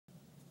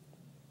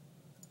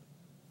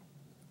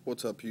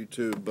What's up,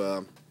 YouTube?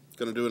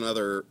 Gonna do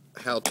another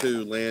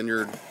how-to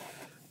lanyard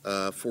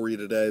for you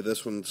today.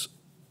 This one's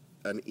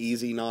an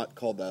easy knot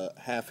called the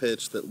half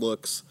hitch that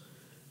looks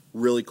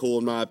really cool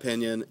in my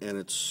opinion, and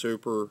it's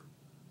super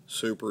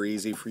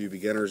easy for you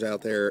beginners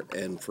out there,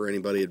 and for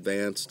anybody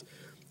advanced,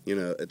 you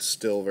know, it's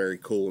still very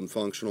cool and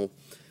functional.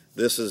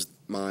 This is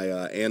my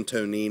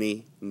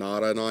Antonini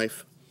Nada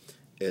knife.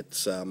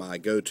 It's my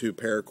go-to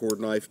paracord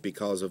knife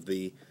because of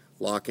the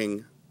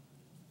locking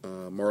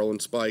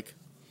marlin spike.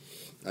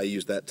 I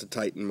use that to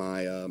tighten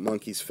my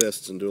monkey's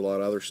fists and do a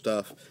lot of other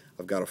stuff.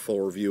 I've got a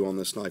full review on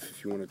this knife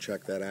if you want to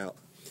check that out.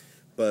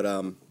 But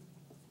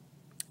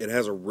it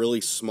has a really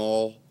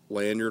small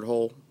lanyard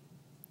hole.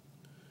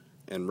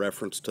 In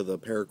reference to the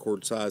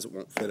paracord size, it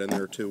won't fit in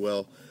there too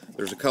well.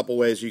 There's a couple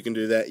ways you can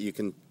do that. You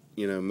can,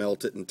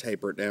 melt it and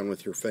taper it down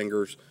with your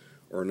fingers.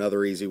 Or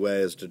another easy way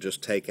is to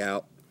just take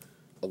out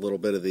a little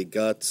bit of the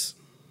guts.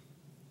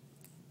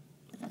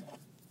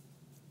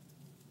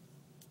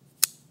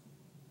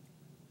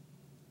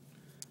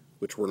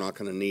 Which we're not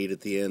going to need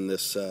at the end.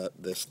 This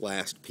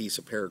last piece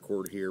of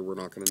paracord here we're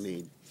not going to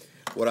need.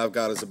 What I've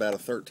got is about a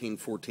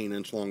 13-14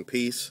 inch long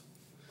piece,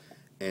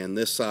 and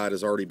this side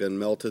has already been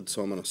melted,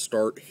 so I'm going to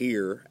start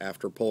here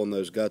after pulling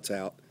those guts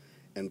out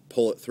and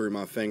pull it through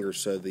my fingers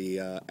so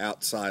the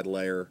outside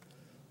layer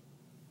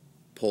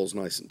pulls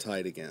nice and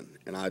tight again.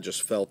 And I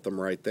just felt them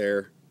right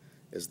there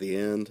as the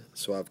end,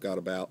 so I've got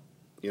about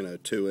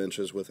 2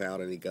 inches without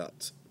any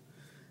guts.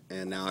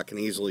 And now I can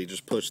easily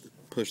just push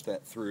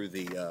that through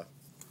the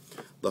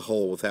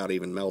hole without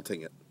even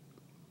melting it.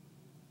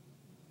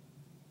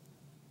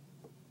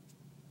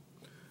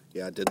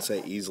 Yeah, I did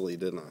say easily,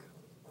 didn't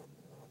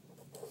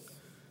I?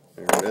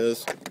 There it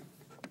is.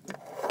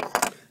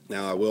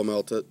 Now I will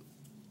melt it.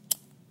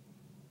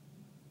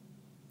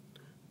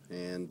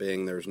 And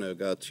being there's no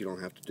guts, you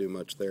don't have to do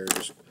much there.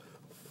 Just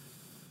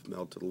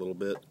melt it a little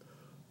bit.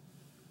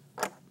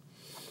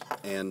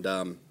 And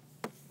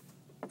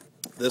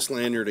this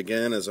lanyard,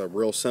 again, is a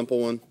real simple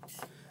one.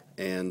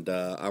 And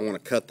I want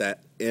to cut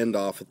that end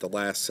off at the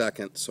last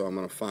second, so I'm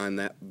going to find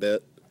that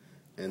bit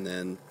and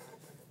then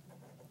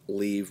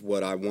leave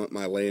what I want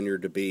my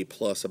lanyard to be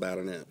plus about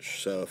an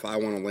inch. So if I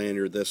want a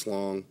lanyard this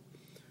long,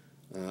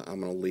 I'm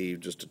going to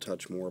leave just a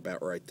touch more,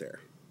 about right there.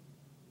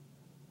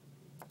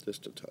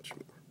 Just a touch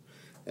more.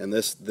 And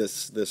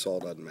this all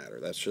doesn't matter.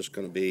 That's just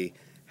going to be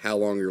how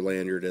long your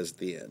lanyard is at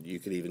the end. You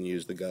could even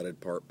use the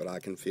gutted part, but I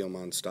can feel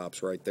mine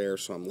stops right there,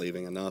 so I'm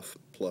leaving enough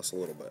plus a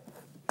little bit.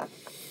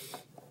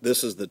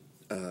 This is the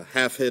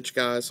half hitch,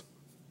 guys,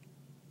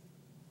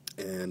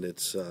 and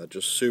it's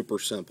just super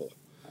simple.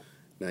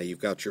 Now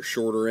you've got your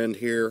shorter end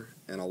here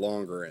and a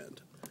longer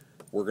end.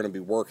 We're going to be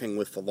working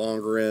with the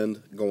longer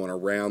end going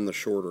around the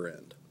shorter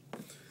end.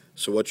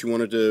 So what you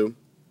want to do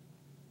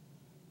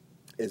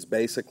is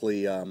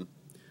basically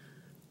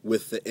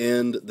with the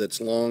end that's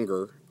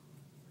longer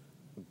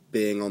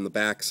being on the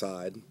back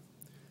side,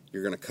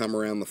 you're going to come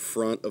around the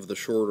front of the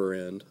shorter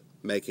end,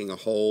 making a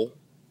hole.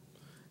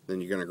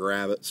 Then you're going to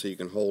grab it so you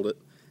can hold it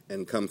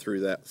and come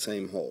through that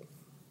same hole.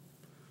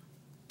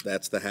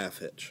 That's the half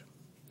hitch.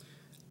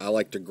 I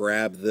like to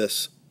grab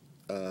this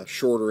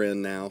shorter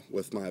end now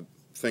with my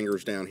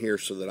fingers down here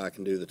so that I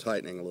can do the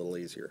tightening a little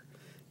easier.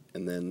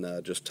 And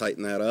then just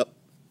tighten that up.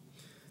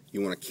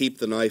 You want to keep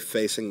the knife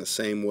facing the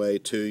same way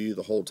to you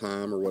the whole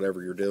time or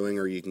whatever you're doing,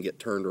 or you can get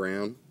turned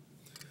around.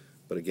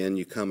 But again,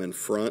 you come in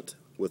front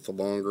with the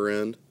longer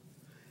end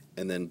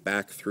and then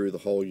back through the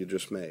hole you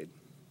just made,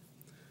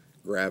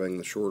 grabbing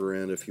the shorter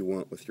end if you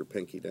want with your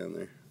pinky down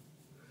there.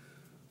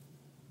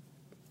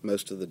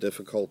 Most of the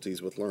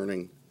difficulties with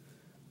learning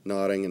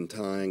knotting and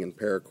tying and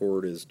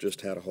paracord is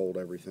just how to hold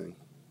everything.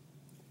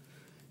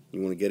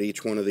 You want to get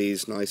each one of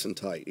these nice and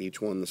tight,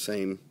 each one the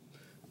same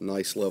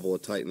nice level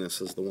of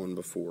tightness as the one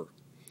before.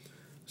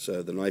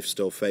 So the knife's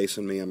still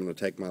facing me. I'm going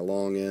to take my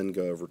long end,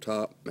 go over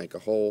top, make a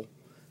hole,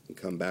 and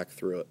come back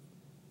through it.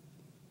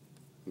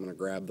 I'm going to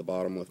grab the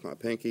bottom with my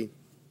pinky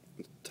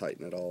and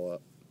tighten it all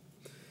up.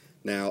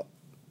 Now,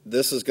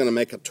 this is going to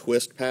make a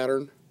twist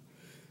pattern.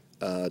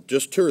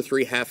 Just 2 or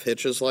 3 half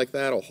hitches like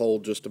that will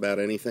hold just about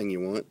anything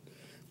you want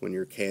when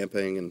you're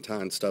camping and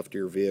tying stuff to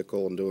your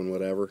vehicle and doing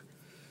whatever.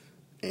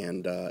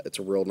 And it's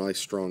a real nice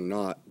strong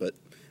knot. But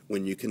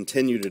when you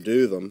continue to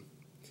do them,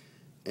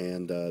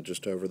 and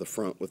just over the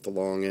front with the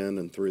long end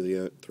and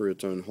through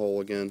its own hole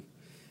again,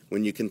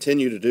 when you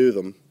continue to do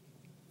them,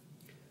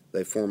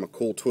 they form a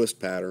cool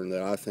twist pattern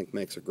that I think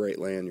makes a great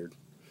lanyard.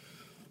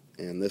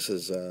 And this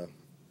is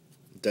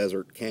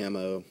desert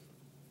camo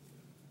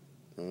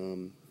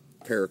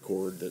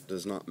paracord that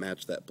does not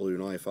match that blue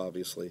knife,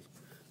 obviously,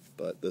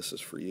 but this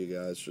is for you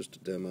guys, just a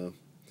demo.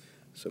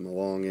 So my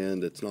long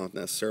end, it's not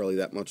necessarily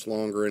that much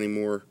longer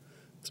anymore.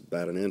 It's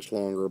about an inch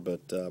longer,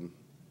 but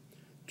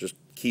just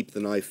keep the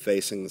knife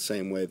facing the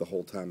same way the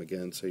whole time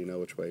again, so you know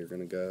which way you're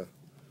going to go,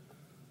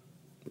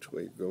 which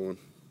way you're going.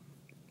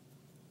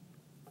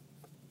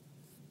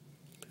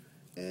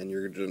 And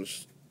you're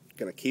just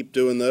going to keep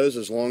doing those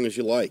as long as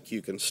you like.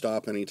 You can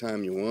stop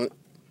anytime you want,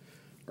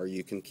 or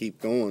you can keep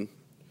going.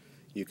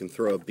 You can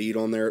throw a bead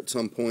on there at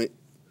some point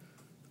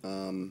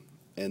and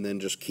then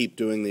just keep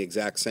doing the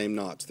exact same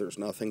knots. There's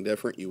nothing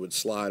different. You would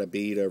slide a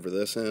bead over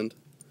this end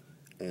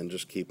and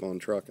just keep on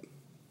trucking.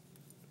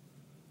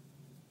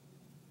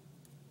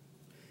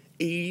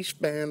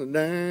 Eastbound and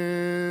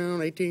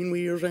down, 18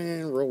 wheels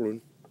and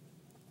rolling.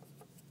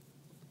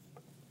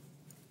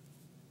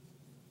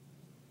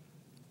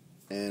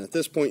 And at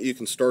this point you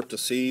can start to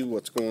see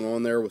what's going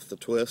on there with the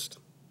twist.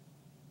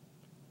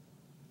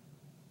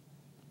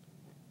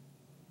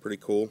 Pretty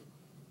cool.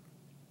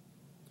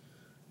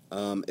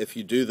 If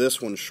you do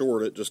this one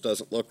short, it just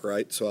doesn't look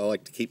right, so I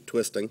like to keep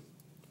twisting.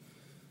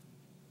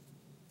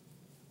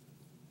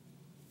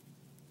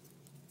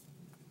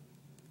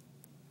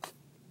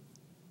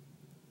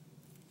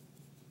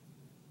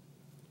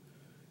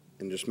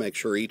 And just make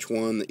sure each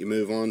one that you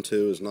move on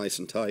to is nice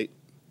and tight,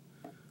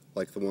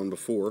 like the one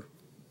before.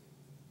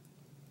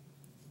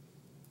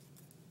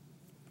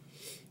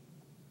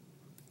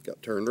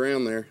 Got turned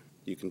around there.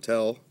 You can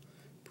tell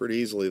pretty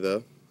easily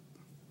though.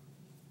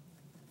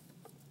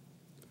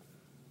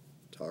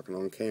 Talking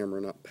on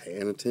camera, not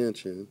paying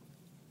attention.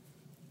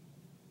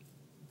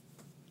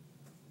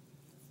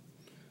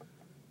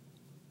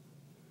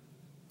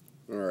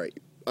 Alright,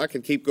 I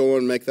could keep going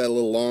and make that a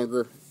little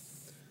longer,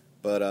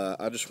 but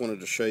I just wanted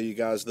to show you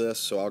guys this,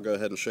 so I'll go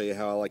ahead and show you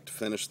how I like to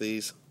finish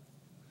these.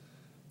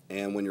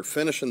 And when you're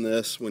finishing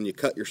this, when you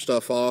cut your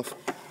stuff off,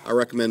 I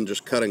recommend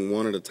just cutting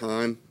one at a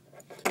time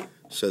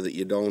so that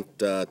you don't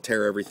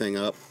tear everything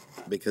up,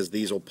 because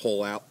these will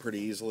pull out pretty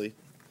easily.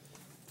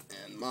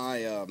 And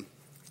my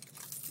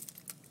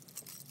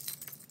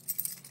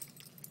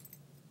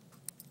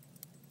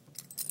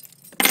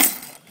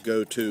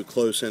go-to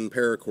close-in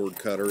paracord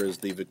cutter is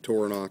the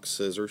Victorinox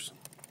scissors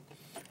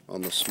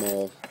on the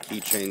small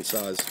keychain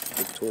size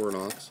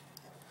Victorinox.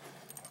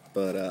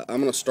 But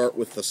I'm going to start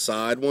with the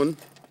side one,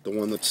 the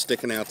one that's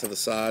sticking out to the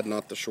side,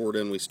 not the short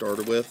end we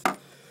started with.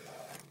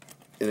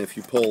 And if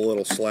you pull a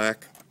little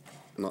slack,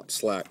 not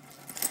slack,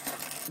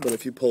 but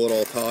if you pull it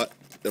all taut,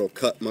 it'll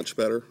cut much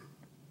better.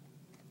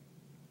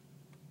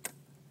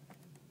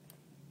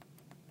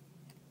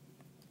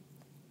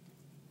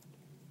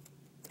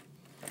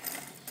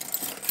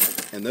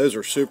 And those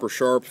are super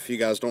sharp. If you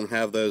guys don't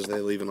have those, they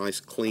leave a nice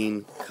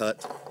clean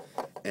cut.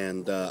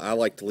 And I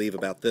like to leave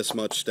about this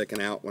much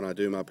sticking out when I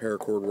do my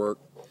paracord work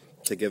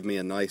to give me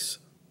a nice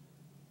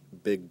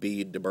big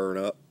bead to burn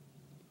up.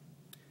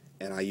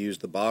 And I use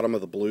the bottom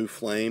of the blue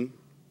flame,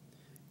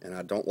 and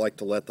I don't like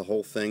to let the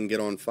whole thing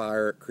get on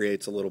fire. It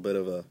creates a little bit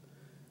of a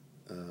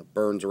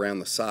burns around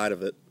the side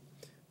of it.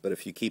 But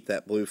if you keep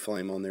that blue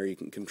flame on there, you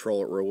can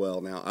control it real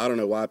well. Now, I don't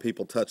know why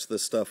people touch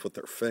this stuff with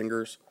their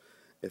fingers.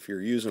 If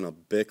you're using a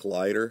Bic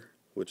lighter,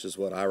 which is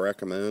what I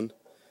recommend,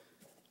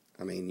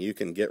 I mean, you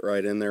can get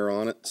right in there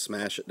on it,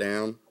 smash it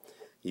down.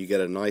 You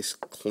get a nice,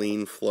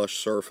 clean, flush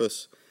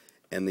surface.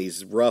 And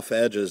these rough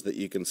edges that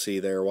you can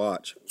see there,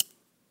 watch.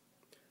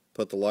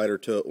 Put the lighter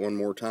to it one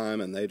more time,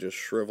 and they just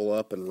shrivel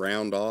up and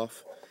round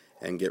off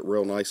and get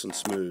real nice and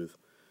smooth.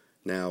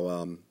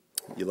 Now,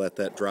 you let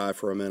that dry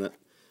for a minute,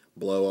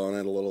 blow on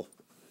it a little,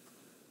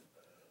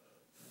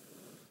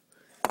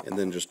 and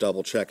then just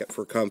double check it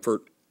for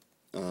comfort.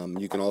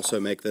 You can also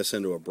make this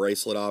into a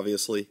bracelet,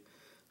 obviously,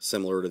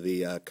 similar to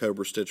the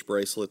Cobra Stitch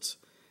bracelets.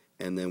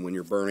 And then when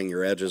you're burning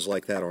your edges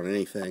like that on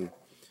anything,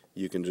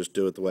 you can just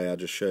do it the way I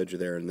just showed you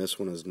there. And this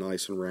one is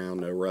nice and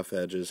round, no rough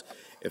edges.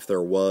 If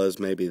there was,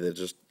 maybe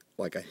just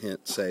like a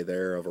hint, say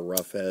there, of a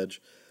rough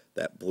edge,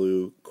 that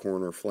blue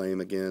corner flame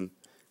again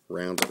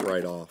rounds it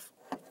right off.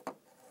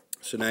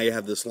 So now you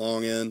have this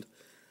long end,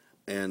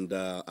 and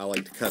I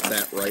like to cut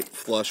that right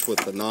flush with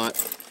the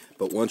knot.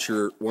 But once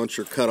you're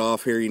cut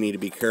off here, you need to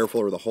be careful,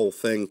 or the whole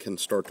thing can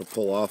start to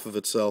pull off of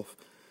itself.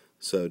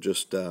 So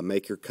just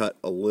make your cut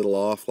a little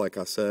off, like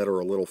I said, or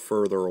a little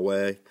further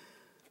away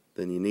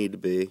than you need to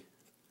be,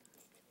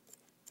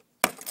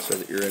 so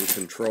that you're in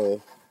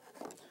control.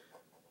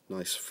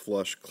 Nice,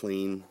 flush,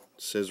 clean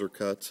scissor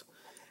cuts.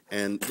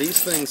 And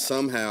these things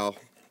somehow,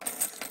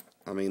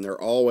 I mean,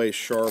 they're always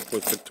sharp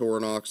with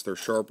Victorinox. They're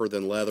sharper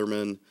than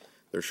Leatherman.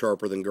 They're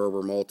sharper than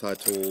Gerber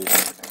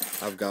multi-tools.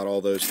 I've got all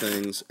those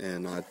things,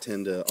 and I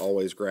tend to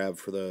always grab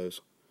for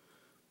those.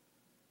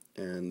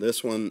 And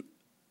this one,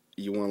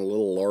 you want a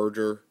little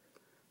larger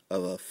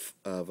of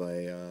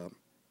a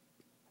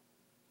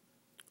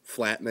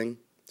flattening,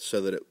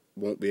 so that it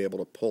won't be able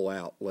to pull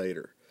out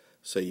later.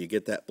 So you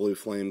get that blue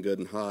flame good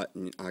and hot,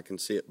 and I can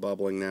see it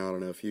bubbling now. I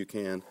don't know if you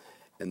can.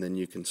 And then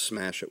you can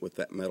smash it with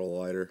that metal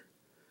lighter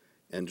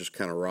and just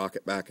kind of rock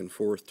it back and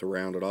forth to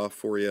round it off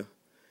for you.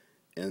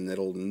 And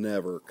it'll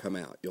never come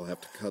out. You'll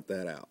have to cut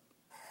that out.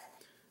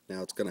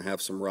 Now it's going to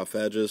have some rough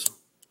edges.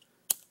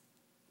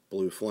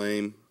 Blue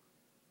flame.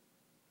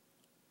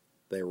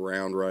 They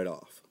round right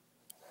off.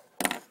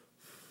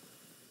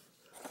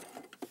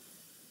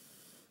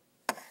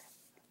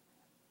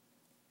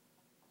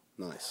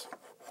 Nice.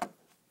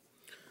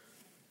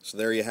 So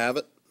there you have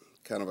it.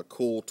 Kind of a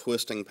cool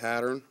twisting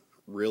pattern.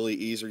 Really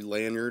easy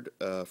lanyard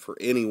for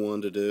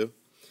anyone to do.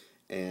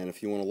 And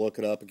if you want to look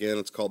it up again,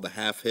 it's called the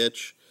half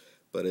hitch.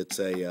 But it's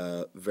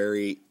a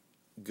very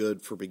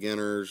good for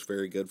beginners,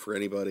 very good for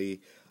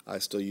anybody. I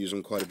still use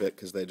them quite a bit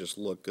because they just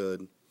look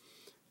good.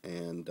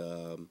 And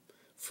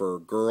for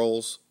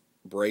girls,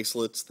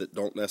 bracelets that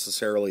don't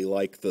necessarily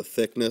like the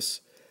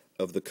thickness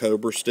of the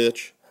cobra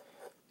stitch,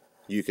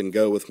 you can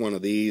go with one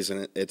of these,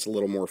 and it's a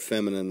little more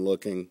feminine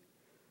looking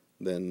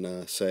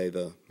than, say,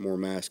 the more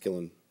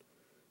masculine,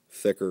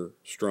 thicker,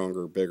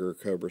 stronger, bigger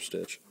cobra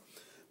stitch.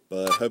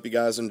 But I hope you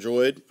guys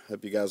enjoyed.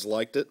 Hope you guys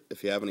liked it.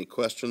 If you have any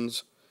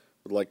questions,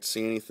 would like to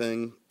see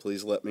anything,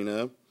 please let me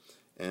know.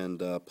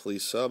 And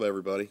please sub,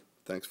 everybody.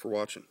 Thanks for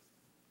watching.